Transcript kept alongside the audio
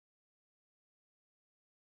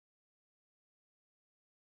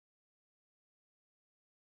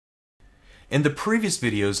In the previous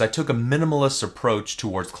videos, I took a minimalist approach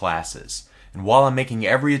towards classes. And while I'm making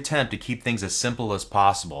every attempt to keep things as simple as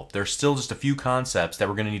possible, there's still just a few concepts that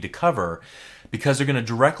we're going to need to cover because they're going to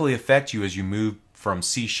directly affect you as you move from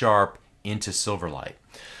C# into Silverlight.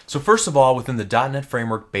 So first of all, within the .NET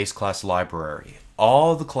Framework base class library,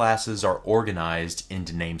 all the classes are organized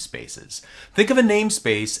into namespaces. Think of a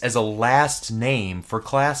namespace as a last name for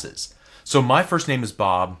classes. So my first name is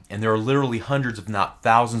Bob, and there are literally hundreds if not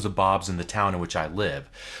thousands of Bobs in the town in which I live.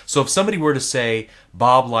 So if somebody were to say,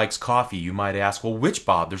 Bob likes coffee, you might ask, well, which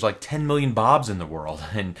Bob? There's like 10 million Bobs in the world.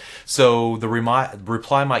 And so the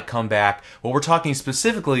reply might come back, well, we're talking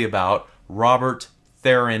specifically about Robert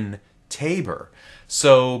Theron Tabor.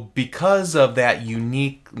 So because of that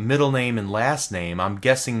unique middle name and last name, I'm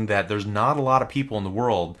guessing that there's not a lot of people in the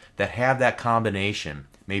world that have that combination.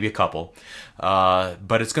 Maybe a couple,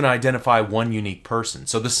 but it's going to identify one unique person.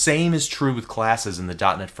 So the same is true with classes in the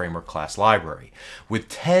 .NET Framework class library. With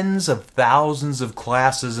tens of thousands of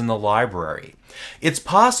classes in the library, it's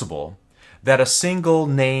possible that a single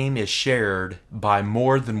name is shared by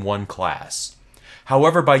more than one class.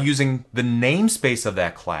 However, by using the namespace of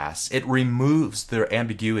that class, it removes their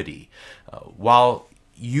ambiguity. While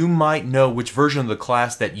you might know which version of the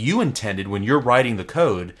class that you intended when you're writing the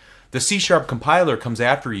code, the C# compiler comes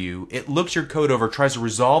after you, it looks your code over, tries to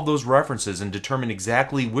resolve those references and determine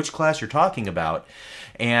exactly which class you're talking about,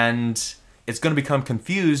 and it's going to become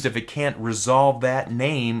confused if it can't resolve that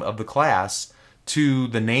name of the class to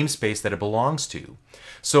the namespace that it belongs to.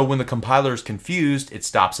 So when the compiler is confused, it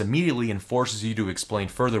stops immediately and forces you to explain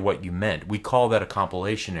further what you meant. We call that a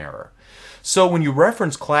compilation error. So when you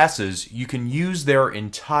reference classes, you can use their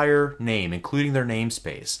entire name, including their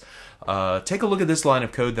namespace. Take a look at this line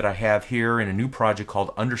of code that I have here in a new project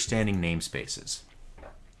called Understanding Namespaces.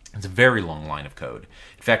 It's a very long line of code.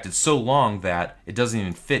 In fact, it's so long that it doesn't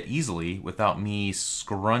even fit easily without me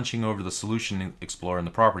scrunching over the Solution Explorer in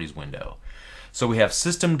the Properties window. So we have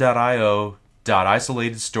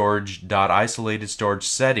system.io.isolatedstorage.isolatedstorage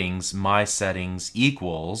settings my settings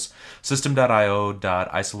equals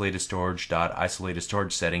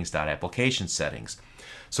system.io.isolatedstorage.isolatedstorage settings.application settings.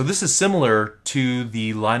 So this is similar to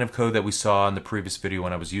the line of code that we saw in the previous video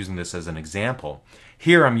when I was using this as an example.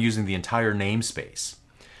 Here I'm using the entire namespace.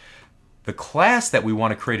 The class that we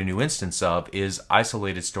want to create a new instance of is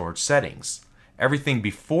isolated storage settings. Everything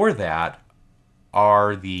before that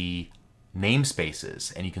are the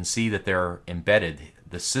namespaces, and you can see that they're embedded.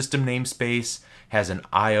 The system namespace has an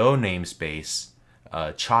IO namespace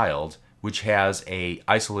child, which has a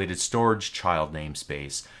isolated storage child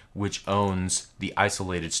namespace, which owns the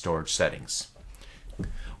isolated storage settings.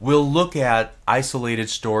 We'll look at isolated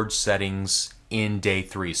storage settings in day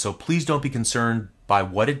 3, so please don't be concerned by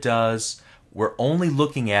what it does. We're only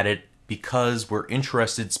looking at it because we're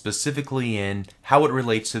interested specifically in how it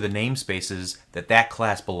relates to the namespaces that that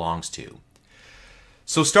class belongs to.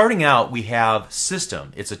 So starting out, we have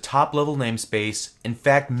system. It's a top-level namespace. In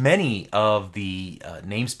fact, many of the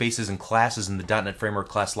namespaces and classes in the .NET Framework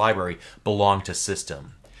class library belong to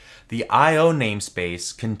system. The IO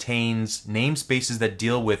namespace contains namespaces that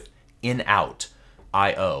deal with in-out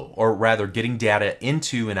IO, or rather getting data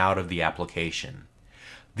into and out of the application.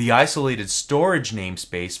 The isolated storage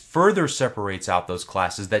namespace further separates out those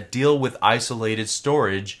classes that deal with isolated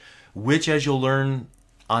storage, which, as you'll learn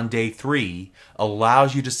on day 3,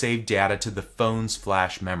 allows you to save data to the phone's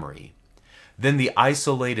flash memory. Then the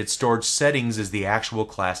isolated storage settings is the actual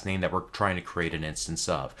class name that we're trying to create an instance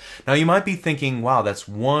of. Now you might be thinking, wow, that's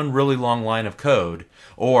one really long line of code,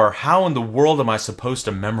 or how in the world am I supposed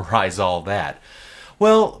to memorize all that?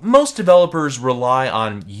 Well, most developers rely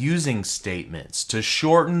on using statements to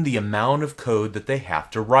shorten the amount of code that they have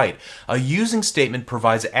to write. A using statement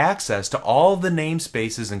provides access to all the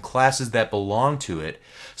namespaces and classes that belong to it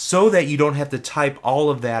so that you don't have to type all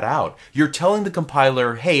of that out. You're telling the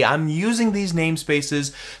compiler, hey, I'm using these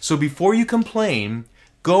namespaces, so before you complain,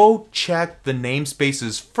 go check the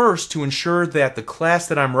namespaces first to ensure that the class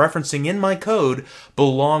that I'm referencing in my code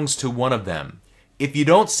belongs to one of them. If you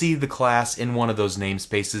don't see the class in one of those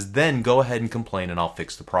namespaces, then go ahead and complain and I'll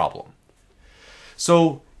fix the problem.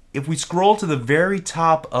 So if we scroll to the very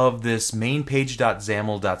top of this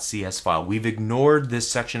mainpage.xaml.cs file, we've ignored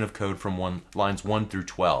this section of code from lines 1 through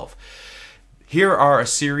 12. Here are a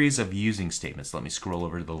series of using statements. Let me scroll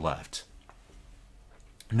over to the left.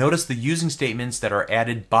 Notice the using statements that are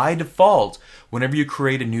added by default whenever you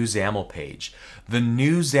create a new XAML page. The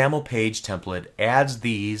new XAML page template adds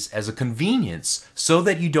these as a convenience so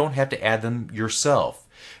that you don't have to add them yourself.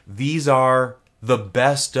 These are the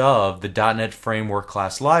best of the .NET Framework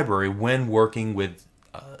class library when working with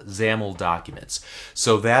XAML documents.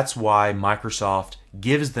 So that's why Microsoft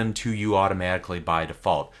gives them to you automatically by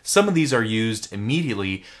default. Some of these are used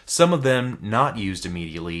immediately, some of them not used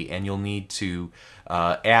immediately, and you'll need to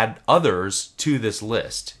add others to this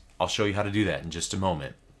list. I'll show you how to do that in just a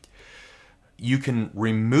moment. You can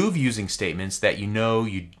remove using statements that you know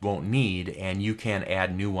you won't need, and you can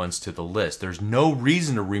add new ones to the list. There's no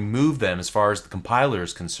reason to remove them as far as the compiler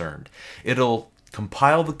is concerned. It'll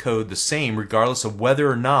compile the code the same regardless of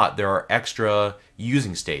whether or not there are extra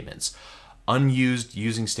using statements. Unused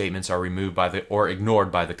using statements are removed by or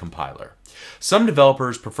ignored by the compiler. Some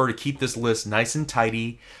developers prefer to keep this list nice and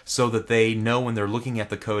tidy so that they know when they're looking at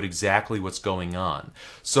the code exactly what's going on.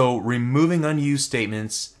 So removing unused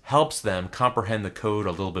statements helps them comprehend the code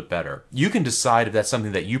a little bit better. You can decide if that's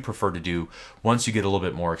something that you prefer to do once you get a little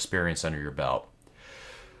bit more experience under your belt.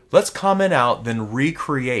 Let's comment out, then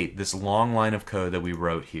recreate this long line of code that we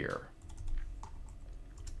wrote here.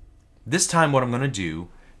 This time what I'm going to do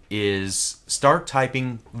is start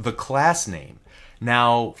typing the class name.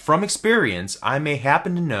 Now, from experience, I may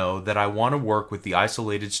happen to know that I want to work with the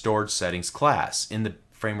isolated storage settings class in the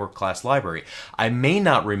framework class library. I may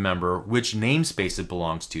not remember which namespace it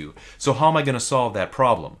belongs to. So how am I going to solve that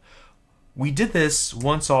problem? We did this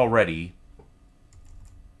once already.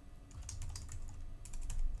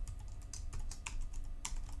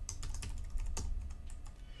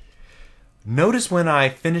 Notice when I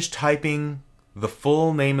finish typing the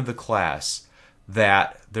full name of the class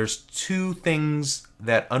that there's two things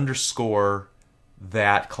that underscore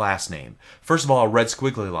that class name. First of all, a red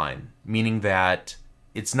squiggly line, meaning that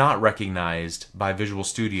it's not recognized by Visual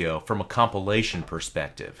Studio from a compilation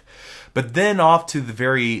perspective. But then off to the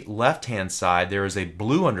very left-hand side, there is a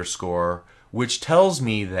blue underscore, which tells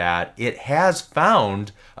me that it has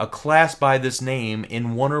found a class by this name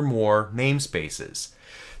in one or more namespaces.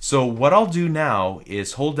 So what I'll do now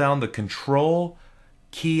is hold down the Control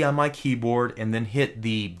key on my keyboard and then hit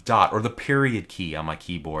the dot or the period key on my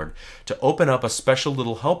keyboard to open up a special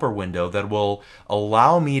little helper window that will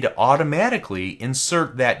allow me to automatically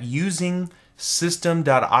insert that using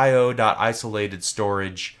system.io.isolated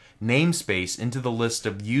storage namespace into the list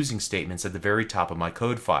of using statements at the very top of my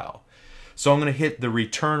code file. So I'm going to hit the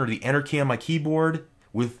return or the enter key on my keyboard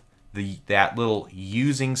with that little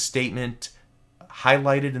using statement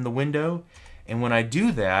highlighted in the window, and when I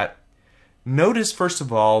do that, notice first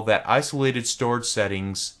of all that isolated storage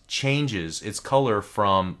settings changes its color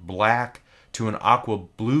from black to an aqua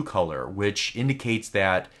blue color, which indicates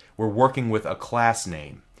that we're working with a class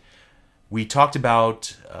name. We talked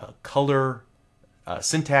about color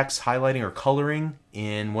syntax highlighting or coloring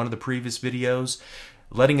in one of the previous videos,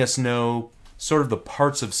 letting us know sort of the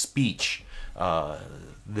parts of speech,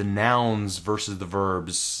 the nouns versus the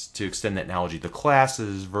verbs, to extend that analogy, the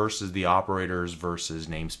classes versus the operators versus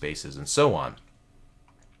namespaces, and so on.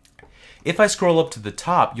 If I scroll up to the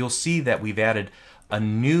top, you'll see that we've added a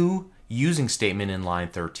new using statement in line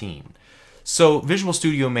 13. So Visual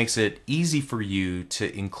Studio makes it easy for you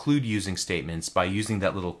to include using statements by using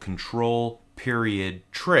that little control period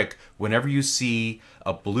trick whenever you see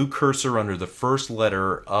a blue cursor under the first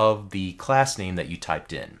letter of the class name that you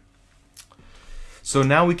typed in. So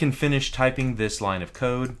now we can finish typing this line of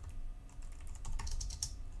code.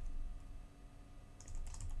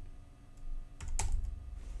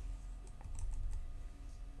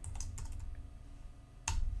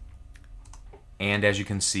 And as you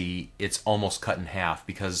can see, it's almost cut in half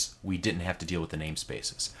because we didn't have to deal with the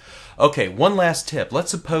namespaces. Okay, one last tip.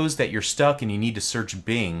 Let's suppose that you're stuck and you need to search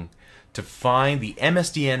Bing to find the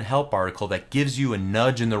MSDN help article that gives you a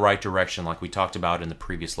nudge in the right direction like we talked about in the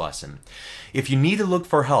previous lesson. If you need to look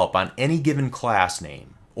for help on any given class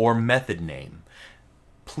name or method name,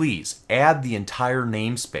 please add the entire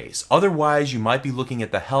namespace. Otherwise, you might be looking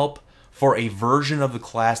at the help for a version of the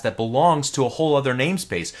class that belongs to a whole other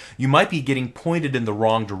namespace. You might be getting pointed in the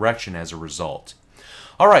wrong direction as a result.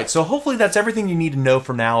 Alright, so hopefully that's everything you need to know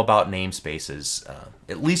for now about namespaces,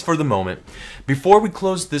 at least for the moment. Before we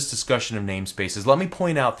close this discussion of namespaces, let me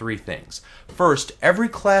point out three things. First, every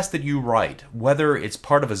class that you write, whether it's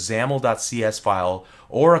part of a XAML.cs file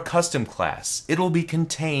or a custom class, it'll be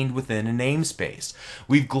contained within a namespace.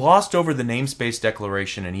 We've glossed over the namespace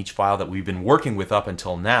declaration in each file that we've been working with up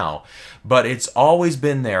until now, but it's always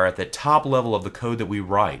been there at the top level of the code that we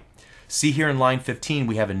write. See here in line 15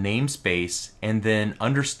 we have a namespace and then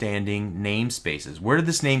understanding namespaces. Where did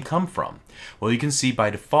this name come from? Well, you can see by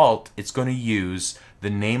default it's going to use the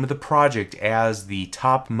name of the project as the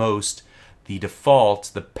topmost, the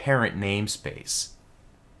default, the parent namespace.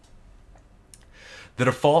 The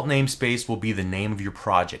default namespace will be the name of your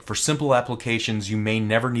project. For simple applications, you may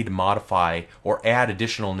never need to modify or add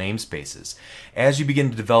additional namespaces. As you begin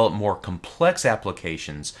to develop more complex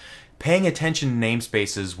applications, paying attention to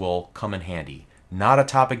namespaces will come in handy. Not a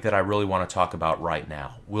topic that I really want to talk about right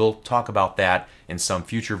now. We'll talk about that in some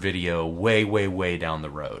future video way down the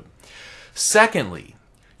road. Secondly,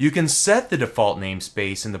 you can set the default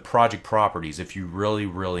namespace in the project properties if you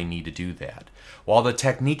really need to do that. While the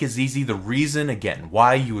technique is easy, the reason, again,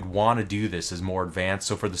 why you would want to do this is more advanced.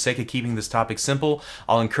 So for the sake of keeping this topic simple,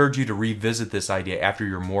 I'll encourage you to revisit this idea after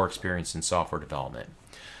you're more experienced in software development.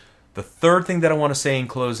 The third thing that I want to say in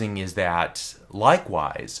closing is that,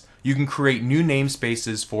 likewise, you can create new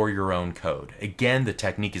namespaces for your own code. Again, the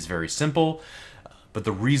technique is very simple, but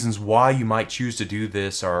the reasons why you might choose to do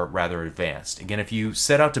this are rather advanced. Again, if you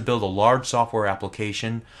set out to build a large software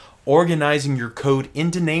application, organizing your code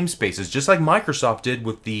into namespaces, just like Microsoft did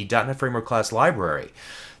with the .NET Framework Class Library,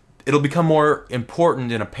 it'll become more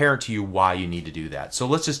important and apparent to you why you need to do that. So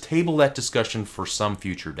let's just table that discussion for some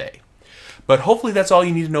future day. But hopefully that's all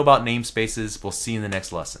you need to know about namespaces. We'll see you in the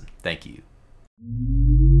next lesson. Thank you.